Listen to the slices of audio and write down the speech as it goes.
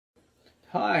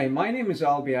Hi, my name is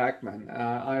Akman.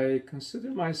 I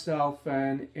consider myself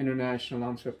an international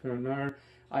entrepreneur.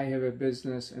 I have a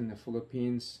business in the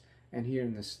Philippines and here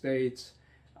in the States.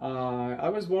 I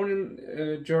was born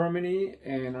in Germany,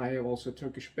 and I have also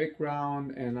Turkish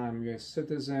background, and I'm a US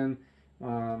citizen.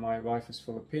 My wife is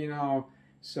Filipino.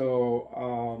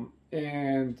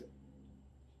 And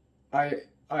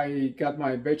I got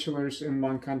my bachelor's in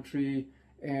one country,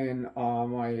 and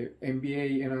my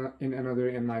MBA in another,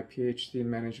 and my PhD in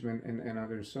management in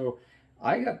another. So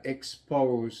I got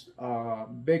exposed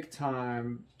big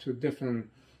time to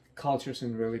different cultures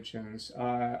and religions.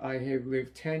 I have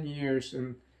lived 10 years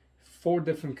in four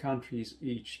different countries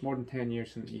each, more than 10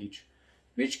 years in each,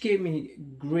 which gave me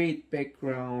great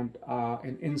background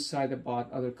and insight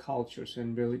about other cultures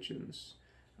and religions,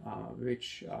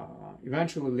 which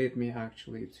eventually led me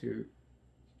actually to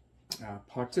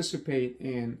participate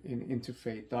in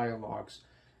interfaith dialogues,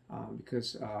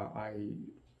 because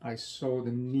I saw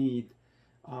the need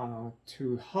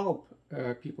to help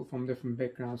people from different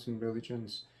backgrounds and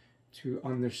religions to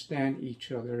understand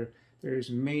each other. There is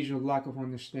major lack of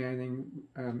understanding,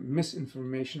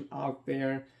 misinformation out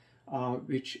there,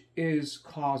 which is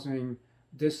causing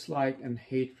dislike and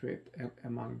hatred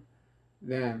among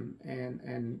them.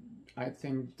 And I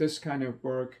think this kind of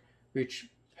work, which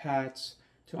paths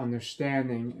to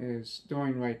understanding is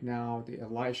doing right now, the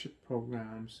Allyship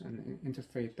programs and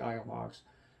interfaith dialogues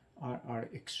are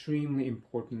extremely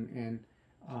important, and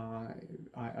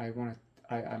I'm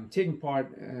taking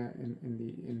part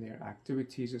in their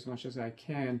activities as much as I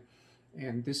can,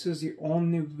 and this is the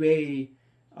only way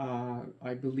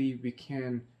I believe we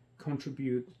can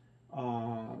contribute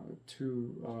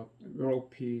to world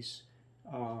peace.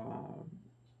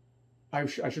 I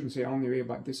shouldn't say only way,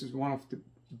 but this is one of the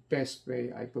best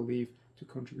way, I believe, to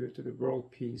contribute to the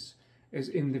world peace as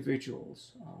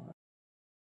individuals.